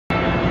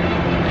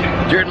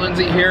Jared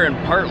Lindsay here in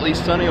partly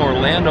sunny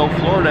Orlando,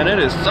 Florida, and it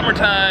is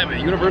summertime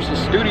at Universal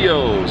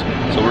Studios.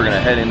 So we're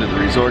gonna head into the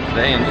resort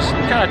today and just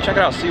kind of check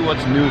it out, see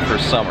what's new for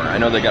summer. I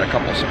know they got a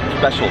couple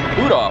special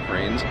food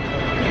offerings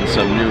and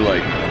some new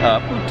like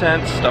food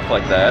tents, stuff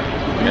like that.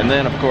 And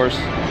then of course,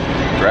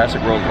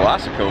 Jurassic World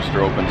Velocicoaster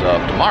opens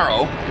up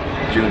tomorrow,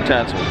 June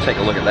 10th, so we'll take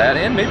a look at that,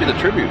 and maybe the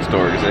Tribute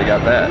Store, because they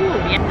got that. Ooh,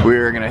 yeah.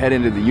 We're gonna head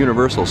into the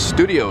Universal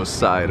Studios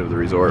side of the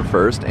resort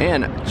first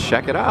and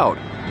check it out.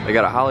 They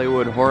got a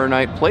Hollywood Horror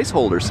Night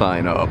placeholder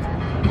sign up.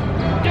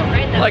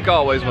 Like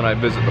always when I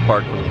visit the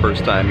park for the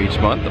first time each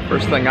month, the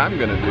first thing I'm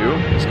gonna do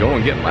is go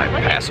and get my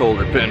pass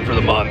holder pin for the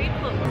month.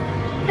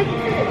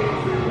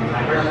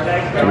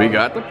 So we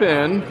got the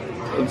pin.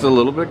 It's a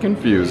little bit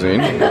confusing.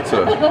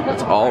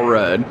 It's all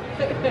red.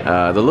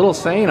 The little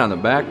saying on the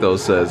back though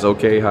says,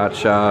 "Okay, hot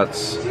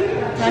shots.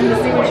 Time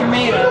to see what you're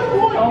made of."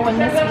 Oh, and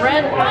this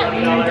red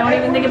button, don't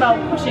even think about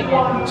pushing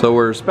it. So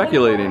we're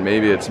speculating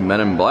maybe it's Men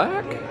in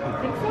Black?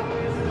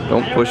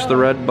 Don't push the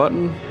red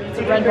button. It's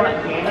a red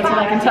button, that's what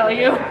I can tell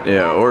you.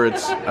 Yeah, or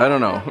it's, I don't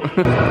know.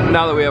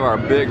 Now that we have our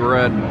big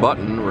red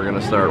button, we're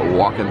gonna start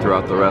walking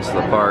throughout the rest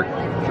of the park.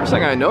 First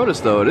thing I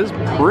noticed though, it is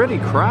pretty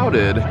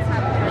crowded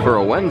for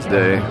a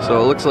Wednesday.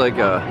 So it looks like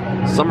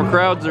summer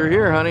crowds are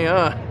here, honey,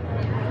 huh?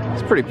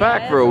 It's pretty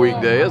packed for a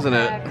weekday, isn't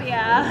it?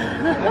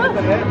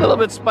 Yeah. A little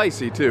bit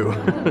spicy too.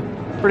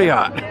 Pretty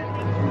hot.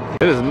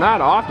 It is not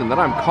often that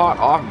I'm caught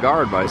off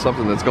guard by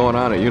something that's going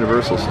on at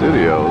Universal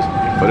Studios,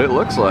 but it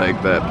looks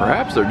like that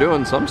perhaps they're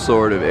doing some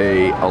sort of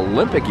a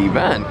Olympic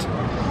event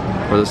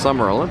for the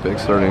Summer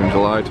Olympics starting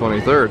July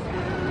 23rd.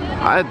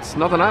 It's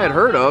nothing I had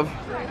heard of,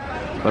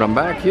 but I'm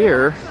back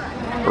here,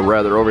 or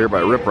rather over here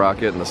by Rip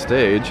Rocket and the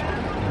stage,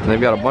 and they've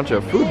got a bunch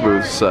of food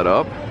booths set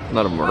up.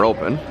 None of them are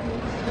open,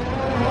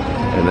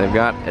 and they've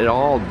got it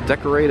all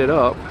decorated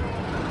up,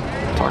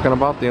 talking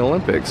about the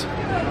Olympics.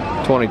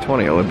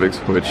 2020 Olympics,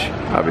 which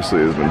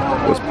obviously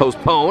was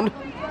postponed.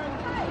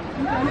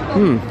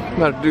 I'm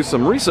gonna have to do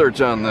some research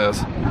on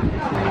this.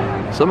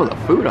 Some of the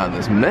food on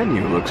this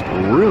menu looks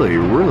really,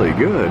 really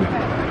good.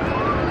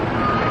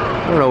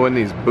 I don't know when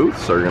these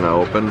booths are gonna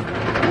open.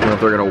 I don't know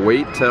if they're gonna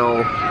wait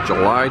till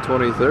July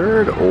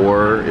 23rd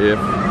or if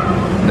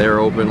they're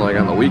open like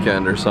on the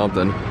weekend or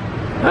something.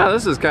 Ah,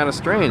 this is kind of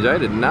strange. I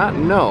did not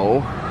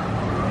know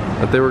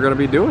that they were gonna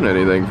be doing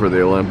anything for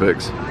the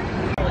Olympics.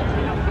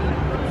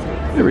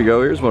 Here we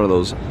go, here's one of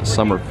those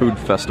summer food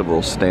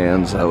festival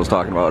stands I was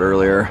talking about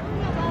earlier.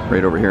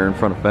 Right over here in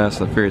front of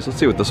Fast and Furious. Let's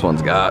see what this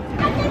one's got.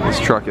 This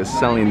truck is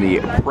selling the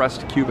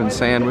pressed Cuban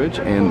sandwich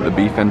and the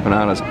beef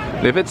empanadas.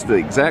 And if it's the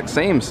exact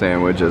same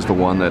sandwich as the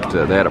one that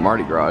they had at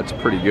Mardi Gras, it's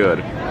pretty good.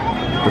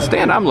 The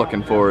stand I'm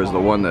looking for is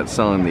the one that's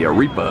selling the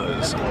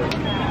Arepas.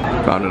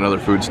 Found another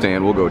food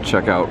stand. We'll go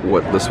check out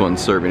what this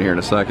one's serving here in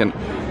a second.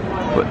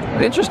 But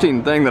the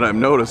interesting thing that I'm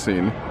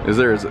noticing is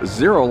there's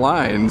 0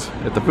 lines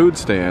at the food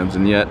stands,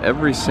 and yet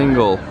every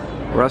single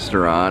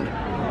restaurant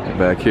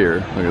back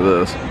here, look at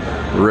this,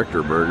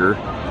 Richter Burger,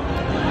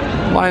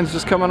 lines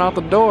just coming out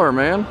the door,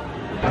 man.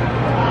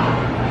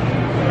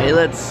 Hey,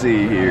 let's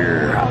see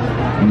here.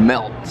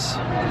 Melts,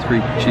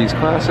 3 cheese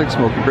classic,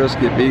 smoky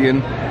brisket,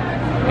 vegan,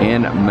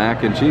 and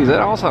mac and cheese. That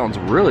all sounds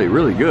really,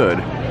 really good.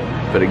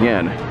 But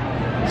again,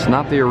 it's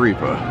not the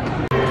Arepa.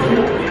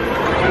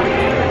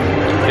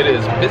 It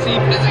is busy,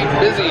 busy,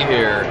 busy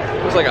here.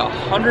 It was like a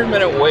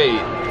 100-minute wait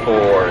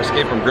for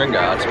Escape from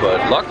Gringotts,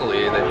 but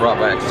luckily they brought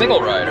back Single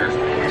Rider,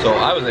 so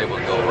I was able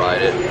to go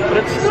ride it. But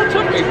it still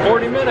took me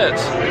 40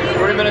 minutes.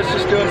 40 minutes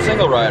just doing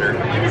Single Rider.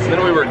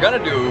 Then we were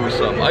gonna do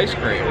some ice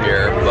cream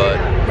here, but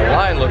the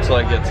line looks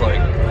like it's like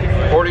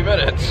 40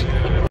 minutes.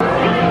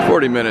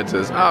 40 minutes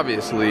is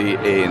obviously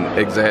an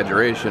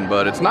exaggeration,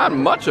 but it's not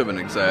much of an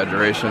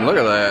exaggeration. Look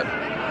at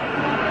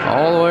that.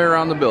 All the way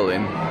around the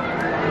building.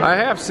 I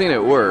have seen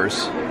it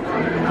worse,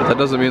 but that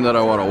doesn't mean that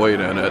I want to wait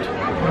in it.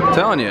 I'm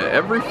telling you,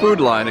 every food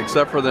line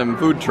except for them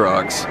food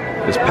trucks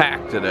is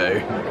packed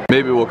today.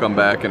 Maybe we'll come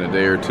back in a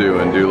day or two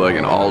and do like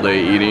an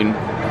all-day eating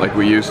like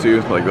we used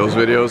to, like those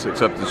videos,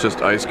 except it's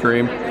just ice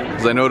cream.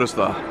 Because I noticed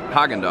the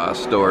Haagen-Dazs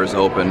store is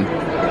open,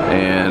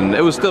 and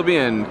it was still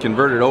being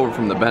converted over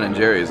from the Ben &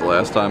 Jerry's the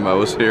last time I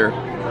was here.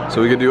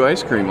 So we could do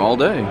ice cream all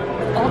day.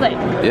 All day?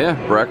 Yeah,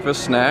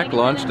 breakfast, snack,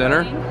 lunch,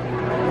 dinner.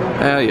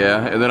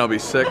 Yeah, and then I'll be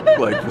sick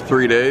like for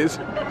 3 days.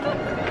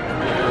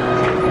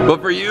 But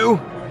for you,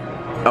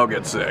 I'll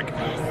get sick.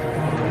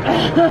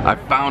 I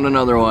found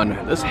another one.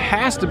 This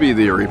has to be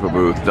the Arepa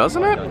booth,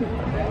 doesn't it?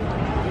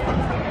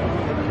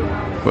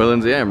 Well,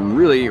 Lindsay, I'm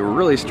really,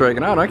 really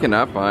striking out. I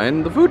cannot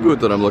find the food booth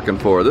that I'm looking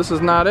for. This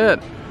is not it.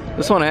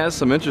 This one has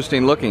some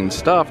interesting looking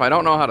stuff. I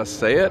don't know how to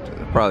say it.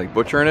 I'm probably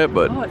butchering it,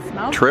 but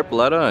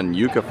tripletta and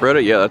yuca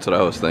fritta. Yeah, that's what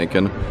I was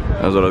thinking.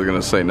 That's what I was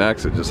gonna say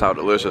next. It's just how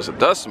delicious it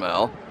does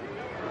smell.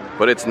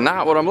 But it's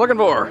not what I'm looking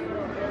for.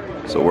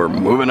 So we're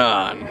moving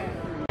on.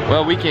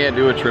 Well, we can't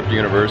do a trip to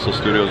Universal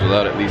Studios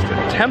without at least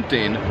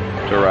attempting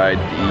to ride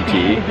the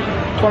ET.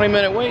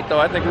 20-minute wait though,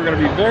 I think we're gonna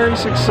be very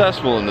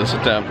successful in this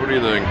attempt. What do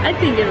you think? I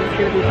think it's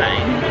gonna be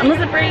fine.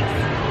 Unless it breaks.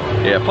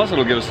 Yeah, plus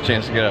it'll give us a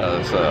chance to get out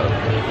of this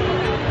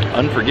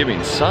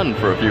unforgiving sun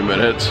for a few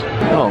minutes.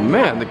 Oh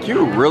man, the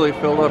queue really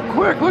filled up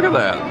quick. Look at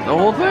that. The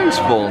whole thing's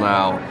full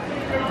now.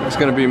 It's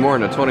going to be more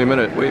than a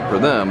 20-minute wait for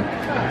them.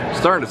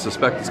 Starting to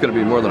suspect it's going to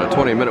be more than a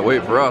 20-minute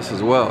wait for us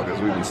as well, because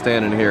we've been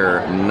standing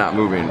here not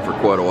moving for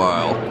quite a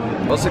while.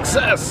 Well,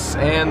 success,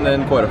 and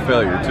then quite a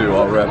failure too,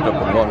 all wrapped up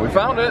in one. We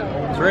found it.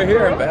 It's right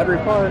here in Battery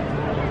Park.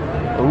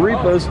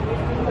 Arepas.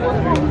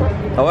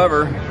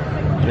 However,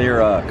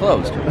 they're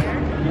closed.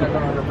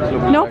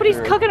 Nobody's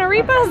cooking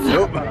arepas?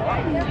 Nope.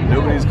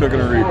 Nobody's cooking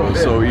arepas.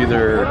 So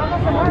either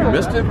we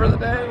missed it for the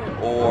day,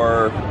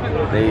 or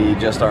they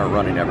just aren't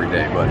running every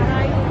day. But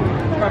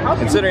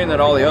considering that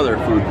all the other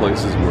food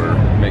places were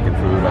making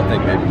food, I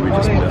think maybe we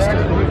just missed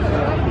it.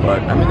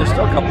 But I mean, there's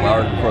still a couple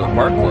hours before the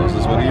park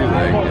closes. What do you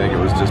think? You think it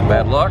was just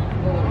bad luck?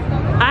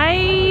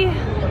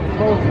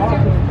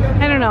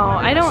 I don't know.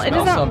 I don't. It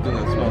doesn't. Something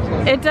that smells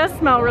like. It does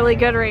smell really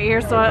good right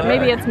here. So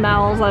maybe it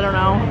smells. I don't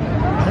know.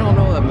 I don't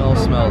know that Mel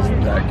smells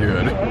that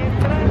good.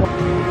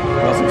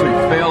 Well, since we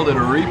failed at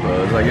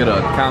Arepas, I get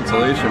a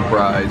consolation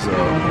prize of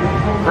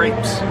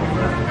crepes.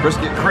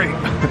 Brisket crepe.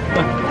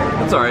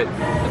 That's alright.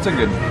 That's a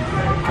good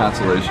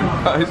consolation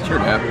prize. Your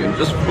napkin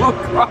just flew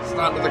across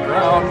onto the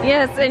ground.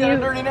 Yes, and you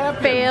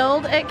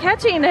failed at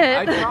catching it.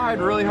 I tried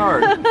really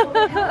hard.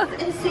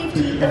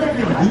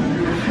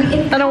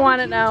 I don't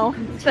want it now.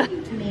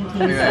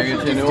 Can I get you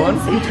a new one?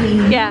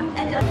 Yeah.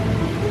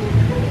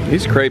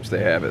 These crepes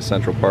they have at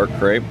Central Park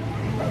Crepe,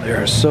 they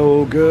are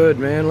so good,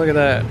 man. Look at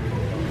that.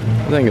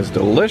 I think it's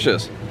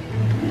delicious.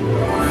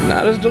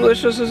 Not as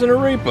delicious as an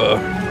arepa,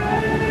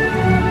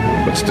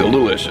 but still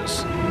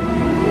delicious.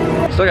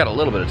 Still got a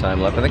little bit of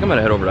time left. I think I'm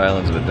gonna head over to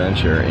Islands of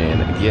Adventure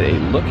and get a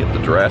look at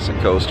the Jurassic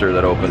coaster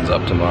that opens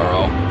up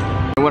tomorrow.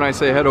 And when I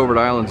say head over to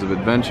Islands of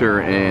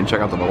Adventure and check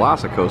out the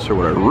Velocicoaster,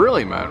 what I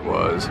really meant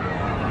was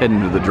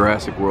heading to the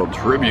Jurassic World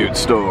Tribute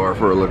Store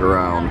for a look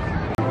around.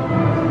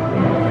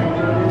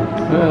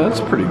 Yeah, that's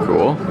pretty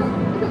cool.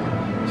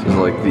 This is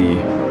like the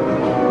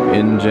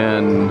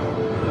InGen,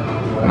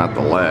 not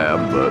the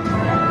lab, but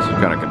some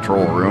kind of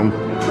control room.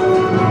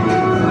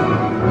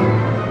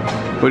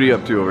 What are you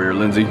up to over here,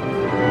 Lindsay?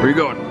 Where are you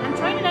going? I'm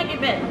trying to not get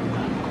bit.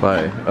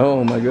 Bye.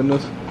 Oh my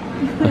goodness.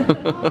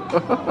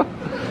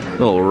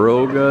 Little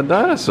rogue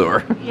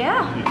dinosaur.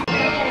 Yeah.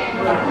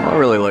 I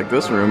really like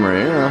this room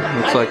right here.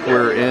 Looks like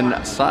we're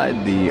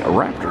inside the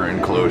raptor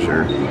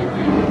enclosure.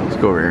 Let's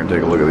go over here and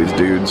take a look at these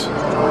dudes.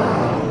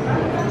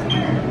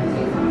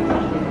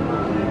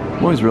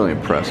 I'm always really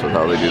impressed with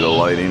how they do the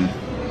lighting.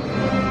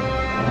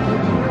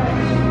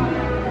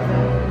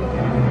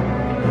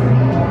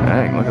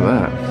 Dang, look at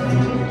that.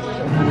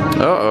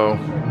 Uh-oh.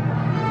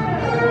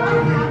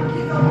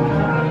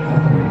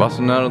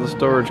 Busting out of the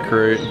storage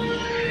crate.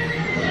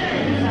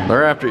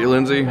 They're after you,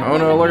 Lindsay. Oh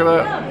no, look at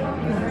that.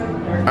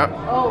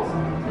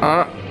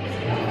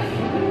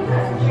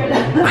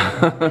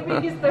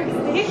 Maybe he's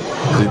thirsty.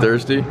 Is he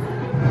thirsty? You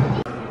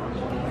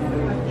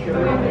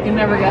can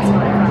never guess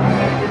what I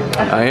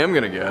found. I am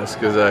gonna guess,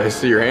 because I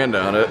see your hand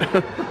on it.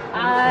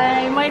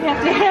 I might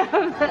have to have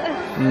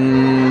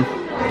it.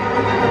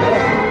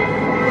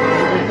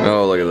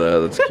 Oh, look at that.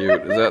 That's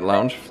cute. Is that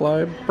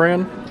Loungefly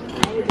brand?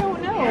 I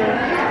don't know.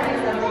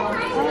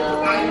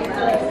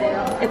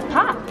 It's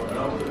pop.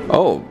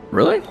 Oh,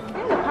 really?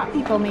 Yeah, the pop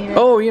people made it.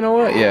 Oh, you know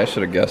what? Yeah, I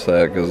should have guessed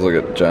that, because look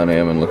at John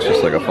Hammond. Looks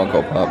just like a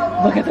Funko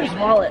Pop. Look at their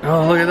wallet.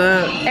 Oh, look at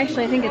that.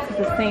 Actually, I think it's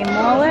the same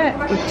wallet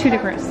with two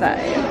different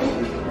sides.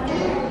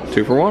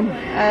 2 for 1?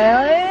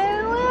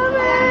 I love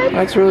it.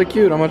 That's really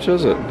cute. How much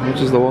is it? How much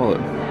is the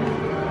wallet?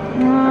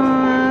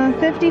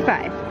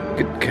 55.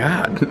 Good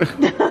God.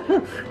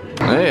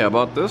 Hey, how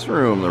about this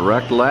room? The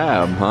Wrecked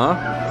Lab, huh?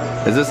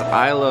 Is this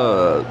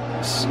Isla...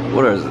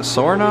 what is it?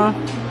 Sorna?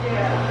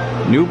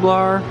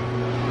 Nublar?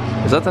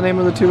 Is that the name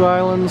of the 2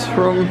 islands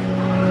from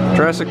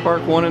Jurassic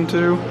Park 1 and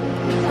 2?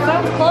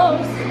 Sounds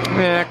close.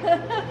 Yeah,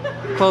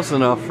 close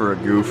enough for a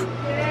goof.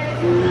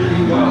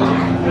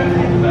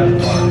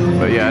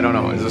 But yeah, I don't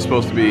know. Is this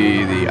supposed to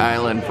be the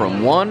island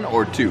from 1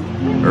 or 2?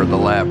 Or the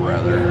lab,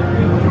 rather?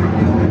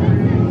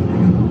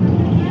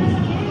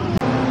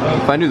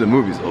 If I knew the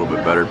movies a little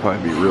bit better, it'd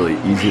probably be really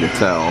easy to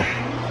tell.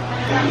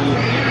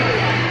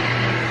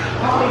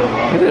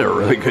 They did a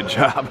really good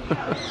job.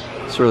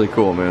 It's really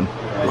cool, man.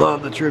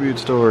 Love the tribute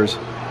stores.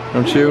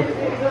 Don't you?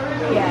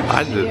 Yeah,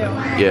 I do.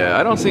 Yeah,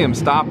 I don't see them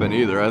stopping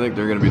either. I think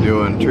they're going to be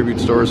doing tribute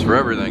stores for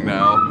everything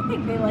now. I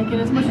think they like it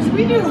as much as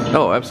we do.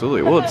 Oh,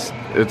 absolutely. Well,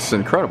 it's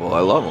incredible.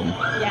 I love them.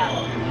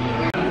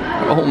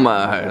 Yeah. Oh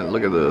my,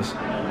 look at this.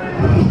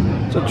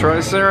 It's a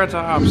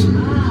Triceratops.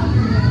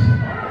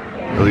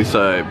 At least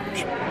I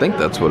think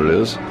that's what it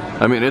is.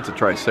 I mean, it's a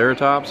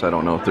Triceratops. I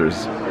don't know if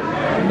there's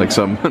like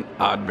some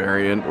odd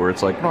variant where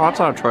it's like, no, it's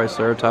not a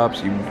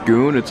Triceratops, you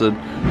goon. It's a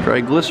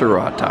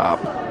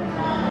Triglyceratops.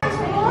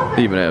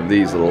 They even have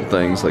these little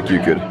things, like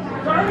you could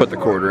put the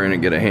quarter in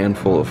and get a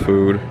handful of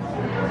food.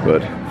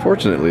 But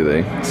fortunately,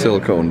 they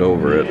siliconed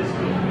over it.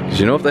 Because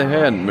you know, if they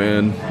hadn't,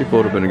 man, people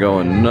would have been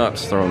going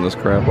nuts throwing this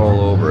crap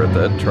all over at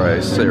that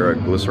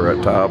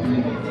Triceratops.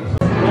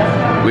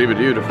 Leave it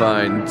to you to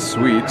find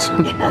sweets. How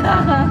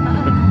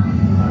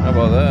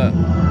about that?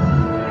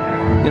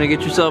 Gonna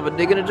get yourself a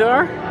dig in a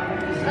jar?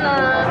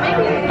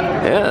 Maybe.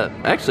 Yeah,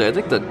 actually I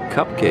think the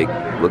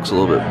cupcake looks a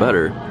little bit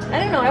better. I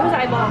don't know, I was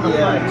eyeballing the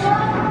fudge.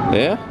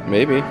 Yeah,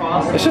 maybe.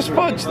 It's just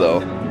fudge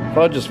though.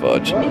 Fudge is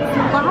fudge. It's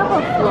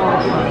lava flow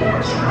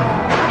fudge.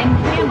 And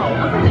camel.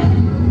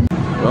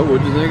 Well,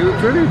 what'd you think of the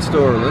tribute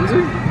store,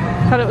 Lindsay?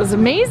 Thought it was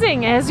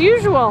amazing, as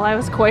usual. I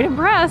was quite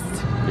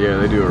impressed. Yeah,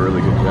 they do a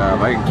really good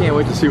job. I can't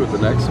wait to see what the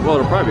next, well,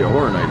 it'll probably be a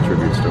Horror Night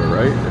tribute store,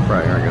 right? They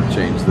probably aren't going to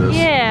change this.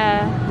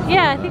 Yeah,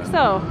 I think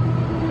so.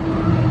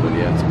 But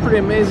yeah, it's pretty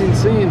amazing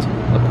scenes.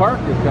 The park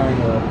is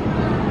kind of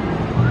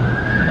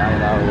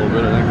dying out a little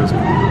bit. I think this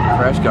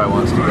crash guy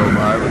wants to go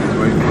by, but he's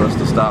waiting for us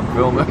to stop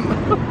filming.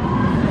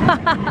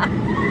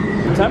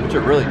 The temperature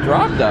really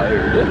dropped out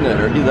here, didn't it?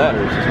 Or either that,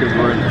 or it's just because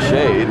we're in the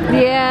shade.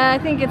 Yeah,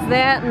 I think it's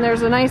that, and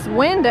there's a nice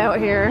wind out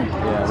here.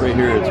 Yeah, right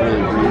here it's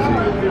really breezy.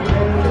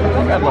 I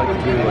think I'd like to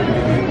do like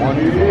maybe one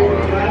more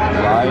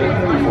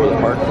ride before the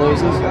park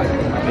closes.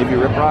 Maybe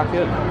Rip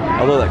Rocket.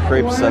 Although that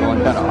crepe's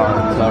settling kind of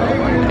hard, so I don't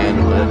know if I can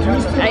handle it.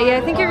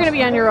 I think you're going to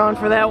be on your own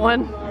for that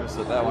one. You gonna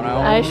sit that one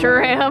out? I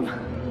sure am.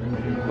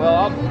 Well,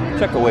 I'll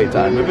check the wait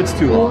time. If it's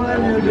too long, I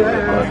won't do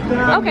it.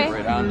 But okay.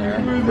 Right on there.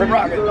 Rip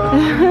Rocket.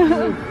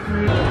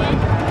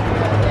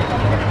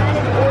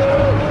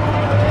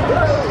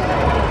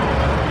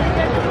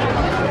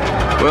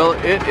 Well,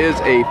 it is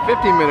a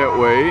 50-minute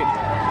wait,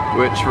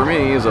 which for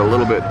me is a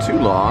little bit too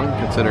long,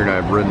 considering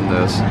I've ridden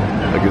this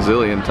a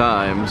gazillion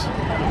times.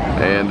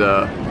 And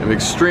I'm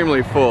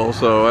extremely full,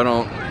 so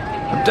I'm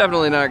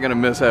definitely not gonna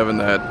miss having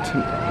that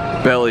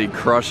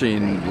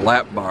belly-crushing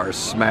lap bar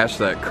smash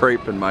that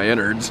crepe in my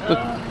innards.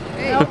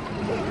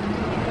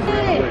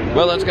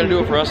 Well, that's gonna do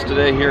it for us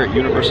today here at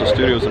Universal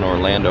Studios in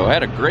Orlando. I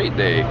had a great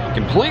day.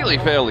 Completely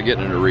failed to get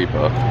into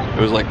Arepa.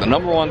 It was like the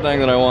 #1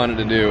 thing that I wanted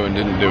to do and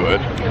didn't do it.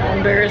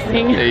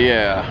 Embarrassing.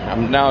 Yeah,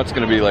 now it's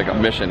gonna be like a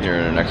mission here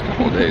in the next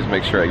couple of days.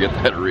 Make sure I get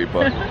that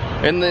Arepa.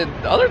 And the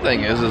other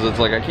thing is it's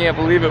like I can't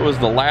believe it was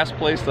the last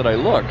place that I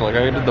looked. Like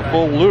I did the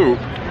full loop.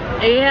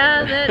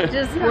 Yeah, that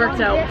just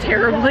worked out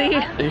terribly.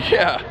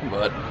 Yeah,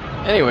 but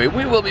anyway,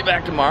 we will be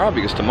back tomorrow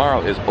because tomorrow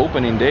is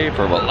opening day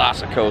for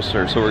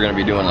Velocicoaster. So we're gonna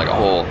be doing like a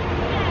whole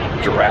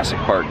Jurassic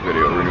Park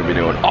video. We're gonna be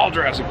doing all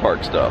Jurassic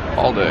Park stuff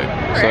all day.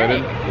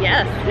 Excited?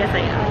 Yes, I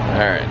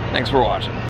am. All right, thanks for watching.